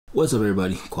What's up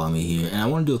everybody, Kwame here, and I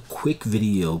want to do a quick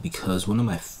video because one of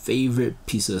my favorite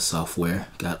pieces of software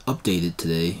got updated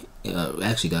today.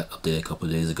 Actually got updated a couple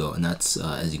of days ago, and that's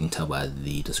as you can tell by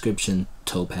the description,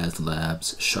 Topaz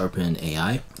Labs Sharpen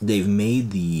AI. They've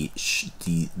made the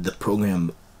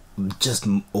program just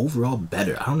overall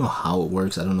better. I don't know how it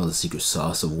works. I don't know the secret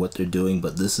sauce of what they're doing,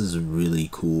 but this is really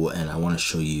cool, and I want to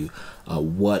show you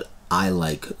what I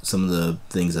like, some of the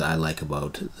things that I like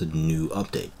about the new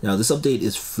update. Now this update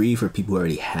is free for people who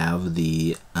already have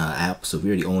the app, so if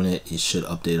you already own it, it should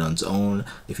update on its own.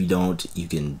 If you don't, you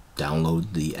can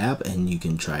download the app and you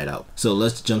can try it out. So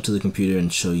let's jump to the computer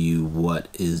and show you what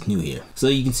is new here. So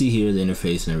you can see here the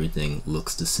interface and everything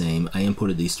looks the same. I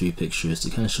imported these 3 pictures to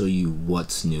kind of show you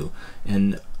what's new,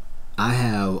 and I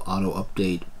have auto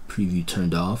update preview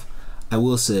turned off. I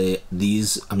will say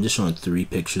these, I'm just showing 3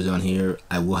 pictures on here.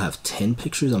 I will have 10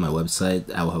 pictures on my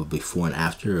website. I will have a before and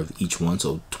after of each one,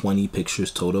 so 20 pictures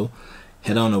total.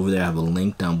 Head on over there. I have a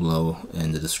link down below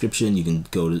in the description. You can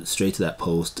go straight to that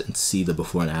post and see the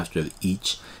before and after of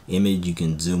each image. You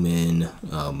can zoom in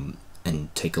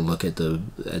and take a look at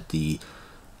the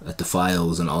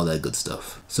files and all that good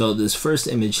stuff. So this first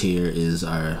image here is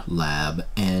our lab,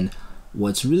 and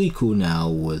what's really cool now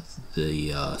with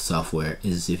the software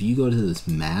is if you go to this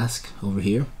mask over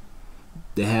here,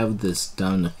 they have this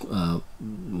down in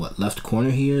the left corner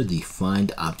here, the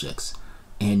find objects,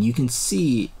 and you can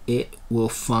see it will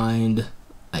find,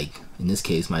 like in this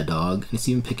case, my dog, and it's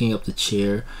even picking up the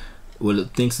chair, what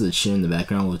it thinks of the chair in the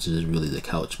background, which is really the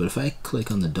couch. But if I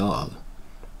click on the dog,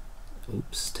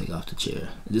 oops, take off the chair,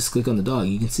 just click on the dog,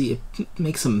 you can see it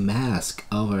makes a mask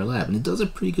of our lab, and it does a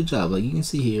pretty good job. Like you can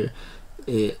see here,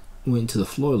 it went to the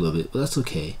floor a little bit, but that's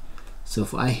okay. So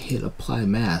if I hit apply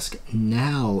mask,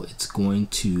 now it's going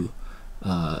to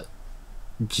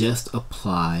just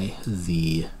apply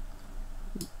the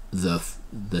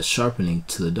sharpening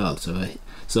to the dog.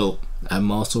 So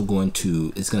I'm also going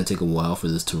to, it's going to take a while for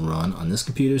this to run on this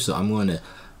computer, so I'm going to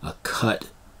cut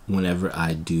whenever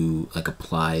I do like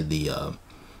apply the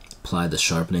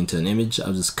sharpening to an image.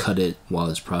 I'll just cut it while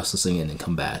it's processing and then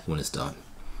come back when it's done.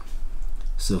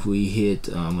 So if we hit,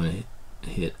 I'm going to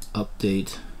hit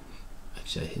update.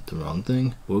 Actually, I hit the wrong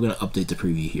thing. We're going to update the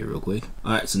preview here real quick.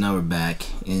 Alright, so now we're back.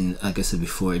 And like I said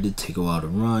before, it did take a while to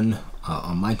run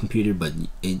on my computer, but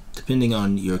depending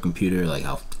on your computer, like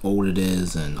how old it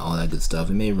is and all that good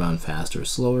stuff, it may run faster or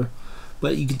slower.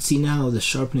 But you can see now the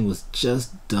sharpening was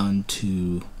just done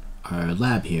to our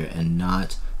lab here and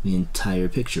not the entire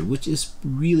picture, which is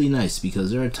really nice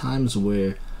because there are times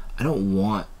where I don't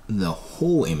want the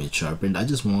whole image sharpened. I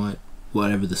just want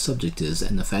whatever the subject is,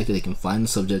 and the fact that they can find the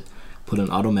subject, put an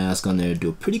auto mask on there, do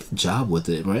a pretty good job with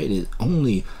it, right? It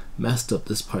only messed up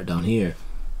this part down here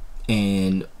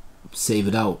and save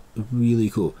it out. Really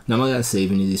cool. Now I'm not gonna save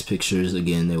any of these pictures.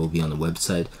 Again, they will be on the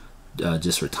website.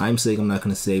 Just for time's sake, I'm not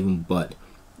gonna save them, but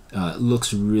it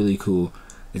looks really cool.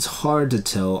 It's hard to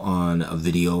tell on a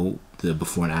video the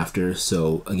before and after,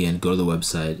 so again, go to the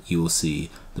website, you will see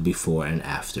the before and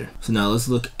after. So now let's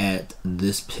look at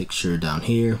this picture down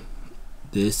here.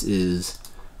 This is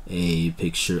a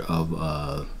picture of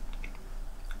a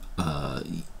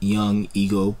young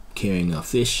eagle carrying a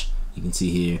fish, you can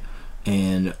see here,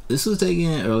 and this was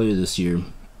taken earlier this year.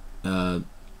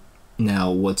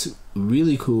 Now what's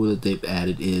really cool that they've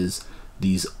added is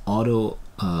these auto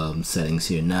settings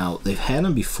here. Now they've had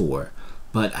them before,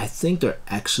 but I think they're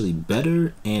actually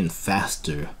better and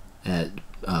faster at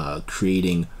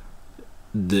creating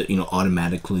the,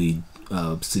 automatically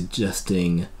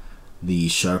suggesting the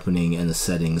sharpening and the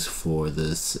settings for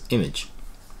this image.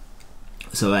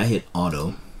 So I hit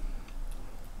auto.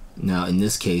 Now in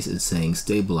this case, it's saying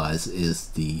stabilize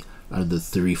is out of the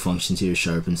 3 functions here: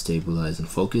 sharpen, stabilize, and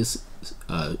focus.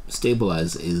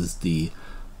 Stabilize is the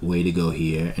way to go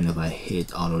here, and if I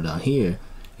hit auto down here,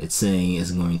 it's saying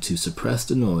it's going to suppress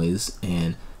the noise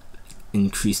and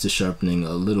increase the sharpening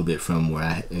a little bit from where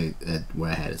I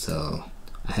had it. So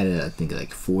I had it, I think,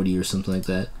 like 40 or something like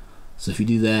that. So if you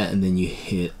do that and then you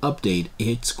hit update,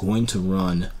 it's going to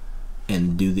run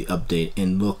and do the update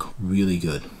and look really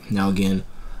good. Now again,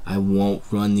 I won't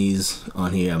run these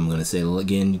on here. I'm going to say it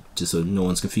again just so no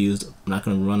one's confused. I'm not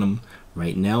going to run them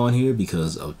right now on here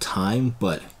because of time,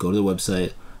 but go to the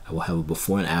website. I will have a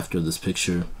before and after this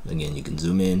picture. Again, you can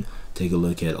zoom in, take a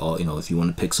look at all, if you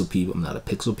want to pixel peep. I'm not a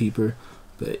pixel peeper,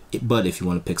 but if you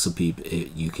want to pixel peep,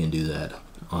 you can do that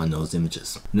on those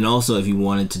images. And then also, if you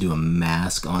wanted to do a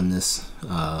mask on this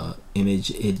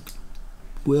image, it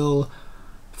will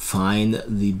find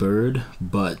the bird,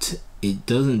 but it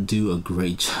doesn't do a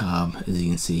great job, as you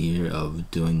can see here, of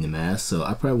doing the mask. So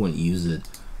I probably wouldn't use it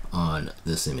on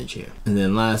this image here. And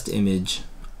then last image,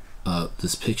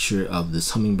 this picture of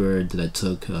this hummingbird that I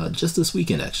took just this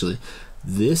weekend actually.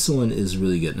 This one is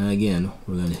really good. Now again,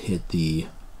 we're going to hit the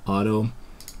auto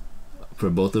for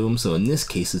both of them. So in this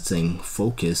case, it's saying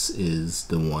focus is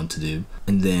the one to do.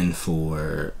 And then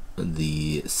for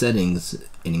the settings, it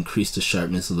increased the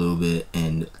sharpness a little bit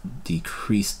and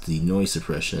decreased the noise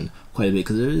suppression quite a bit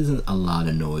because there isn't a lot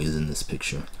of noise in this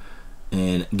picture.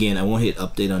 And again, I won't hit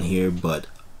update on here, but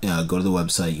go to the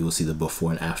website, you will see the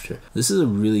before and after. This is a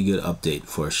really good update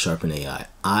for Sharpen AI.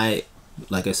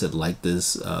 Like I said, like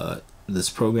this this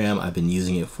program. I've been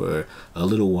using it for a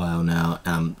little while now,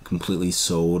 and I'm completely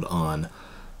sold on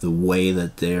the way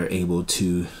that they're able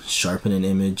to sharpen an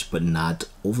image but not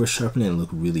over sharpen it and look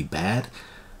really bad.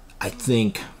 I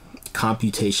think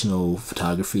computational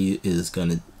photography is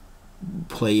gonna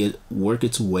work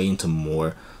its way into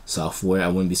more software. I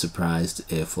wouldn't be surprised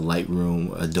if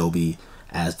Lightroom, Adobe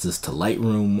adds this to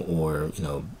Lightroom, or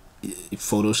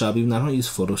Photoshop. Even I don't use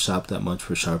Photoshop that much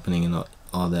for sharpening and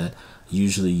all that. I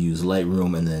usually use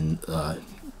Lightroom and then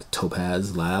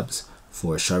Topaz Labs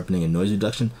for sharpening and noise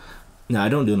reduction. Now I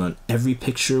don't do it on every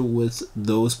picture with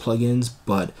those plugins,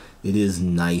 but it is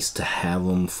nice to have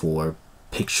them for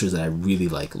pictures that I really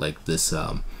like this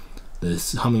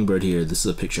this hummingbird here. This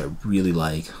is a picture I really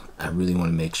like. I really want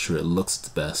to make sure it looks its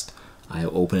best. I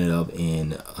open it up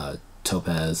in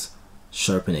Topaz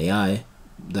Sharpen AI.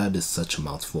 That is such a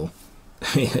mouthful.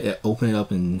 Open it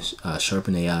up in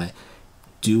Sharpen AI,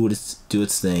 do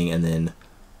its thing, and then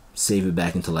save it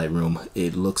back into Lightroom.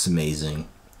 It looks amazing.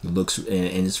 It looks and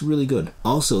it's really good.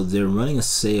 Also, they're running a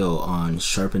sale on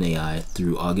Sharpen AI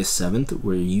through August 7th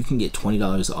where you can get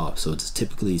 $20 off. So it's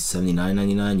typically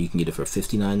 $79.99. You can get it for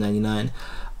 $59.99.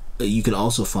 You can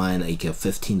also find like a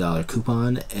 $15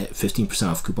 coupon, 15%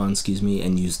 off coupon, excuse me,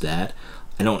 and use that.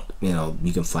 You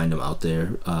can find them out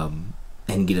there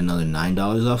and get another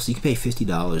 $9 off. So you can pay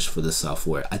 $50 for this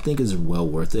software. I think it's well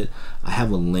worth it. I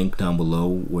have a link down below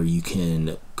where you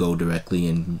can go directly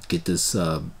and get this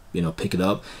pick it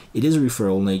up. It is a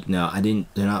referral link. Now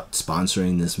they're not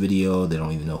sponsoring this video. They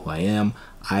don't even know who I am.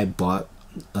 I bought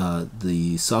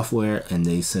the software and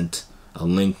they sent a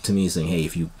link to me saying, hey,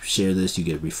 if you share this, you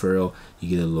get a referral, you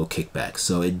get a little kickback.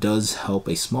 So it does help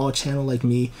a small channel like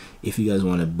me. If you guys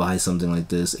want to buy something like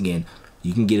this, again,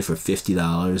 you can get it for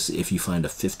 $50 if you find a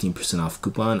 15% off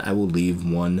coupon. I will leave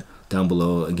one down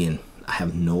below. Again, I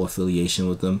have no affiliation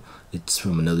with them. It's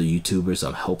from another YouTuber, so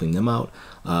I'm helping them out.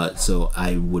 So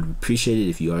I would appreciate it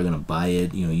if you are going to buy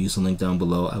it. Use the link down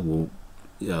below. I will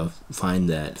find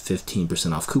that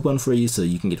 15% off coupon for you, so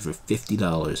you can get it for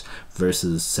 $50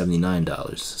 versus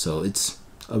 $79. So it's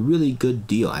a really good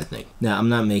deal, I think. Now, I'm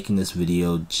not making this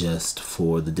video just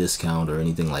for the discount or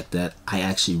anything like that. I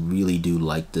actually really do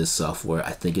like this software.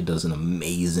 I think it does an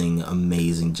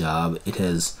amazing job. It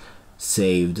has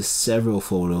saved several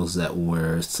photos that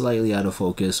were slightly out of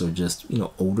focus, or just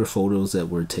older photos that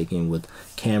were taken with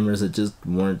cameras that just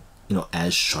weren't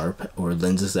as sharp, or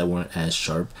lenses that weren't as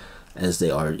sharp as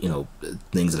they are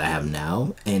things that I have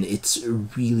now. And it's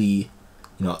really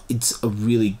it's a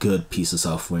really good piece of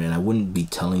software, and I wouldn't be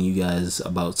telling you guys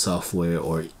about software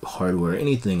or hardware or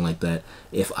anything like that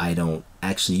if I don't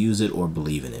actually use it or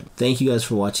believe in it. Thank you guys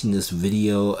for watching this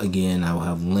video. Again, I will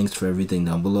have links for everything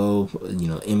down below,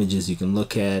 images you can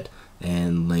look at,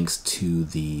 and links to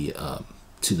the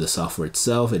software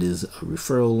itself. It is a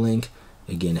referral link.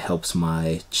 Again, it helps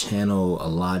my channel a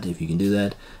lot if you can do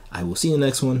that. I will see you in the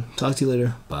next one. Talk to you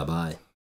later. Bye bye.